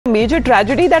Major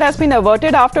tragedy that has been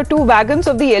averted after 2 wagons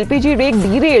of the LPG rake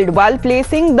derailed while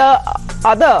placing the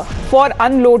other for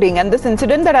unloading, and this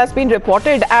incident that has been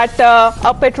reported at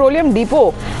a petroleum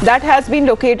depot that has been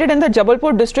located in the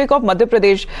Jabalpur district of Madhya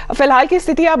Pradesh. फिलहाल की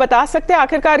स्थिति आप बता सकते हैं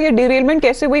आखिरकार ये derailment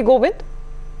कैसे हुई Govind?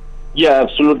 Yeah,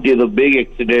 absolutely, the big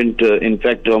accident. In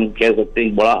fact, हम कह सकते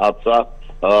हैं बड़ा हादसा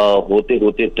होते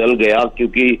होते टल गया,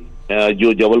 क्योंकि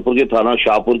जो जबलपुर के थाना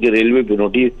शाहपुर के रेलवे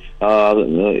भिनोटी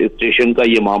स्टेशन का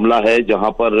ये मामला है,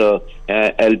 जहां पर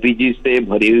एलपीजी से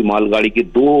भरी हुई मालगाड़ी के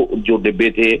 2 जो डिब्बे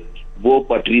थे वो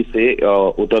पटरी से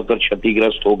उतरकर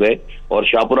क्षतिग्रस्त हो गए। और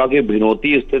शाहपुरा के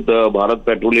भिनोती स्थित भारत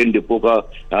पेट्रोलियम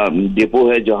डिपो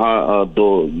है, जहां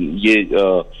ये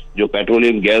जो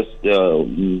पेट्रोलियम गैस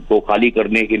को खाली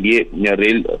करने के लिए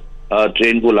रेल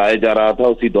ट्रेन को लाया जा रहा था,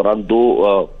 उसी दौरान 2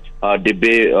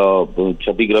 डिब्बे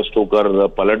क्षतिग्रस्त होकर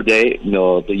पलट गए।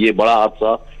 तो ये बड़ा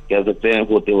हादसा कह सकते हैं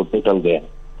होते होते टल गया।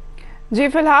 जी,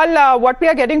 फिलहाल what we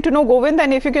are getting to know, Govind,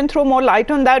 and if you can throw more light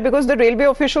on that, because the railway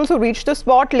officials who reached the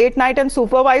spot late night and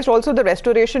supervised also the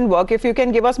restoration work, if you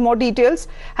can give us more details,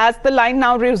 has the line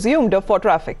now resumed for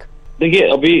traffic? देखिए,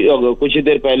 अभी कुछ ही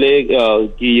देर पहले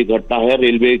की ये घटना है।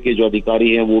 Railway के जो अधिकारी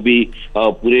हैं वो भी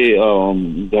पूरे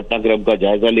घटनाक्रम का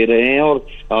जायजा ले रहे हैं, और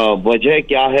वजह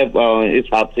क्या है इस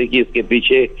हादसे की, इसके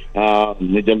पीछे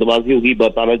जल्दबाजी होगी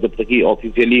बताना, जब तक कि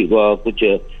ऑफिशियली कुछ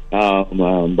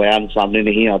बयान सामने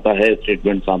नहीं आता है,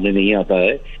 स्टेटमेंट सामने नहीं आता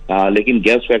है। लेकिन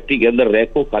गैस फैक्ट्री के अंदर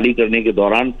रैक को खाली करने के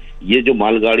दौरान ये जो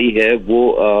मालगाड़ी है वो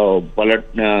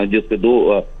जिसके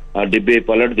 2 डिब्बे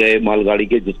पलट गए मालगाड़ी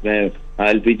के, जिसमें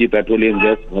एलपीजी पेट्रोलियम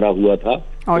गैस भरा हुआ था।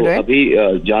 तो अभी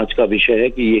जांच का विषय है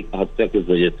कि ये हादसा किस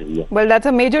वजह से हुआ। Well, that's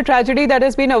a major tragedy that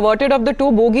has been averted of the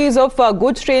 2 bogies of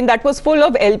goods train that was full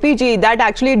of LPG that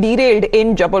actually derailed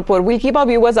in Jabalpur. We'll keep our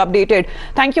viewers updated.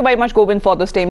 Thank you very much, Govind, for this time.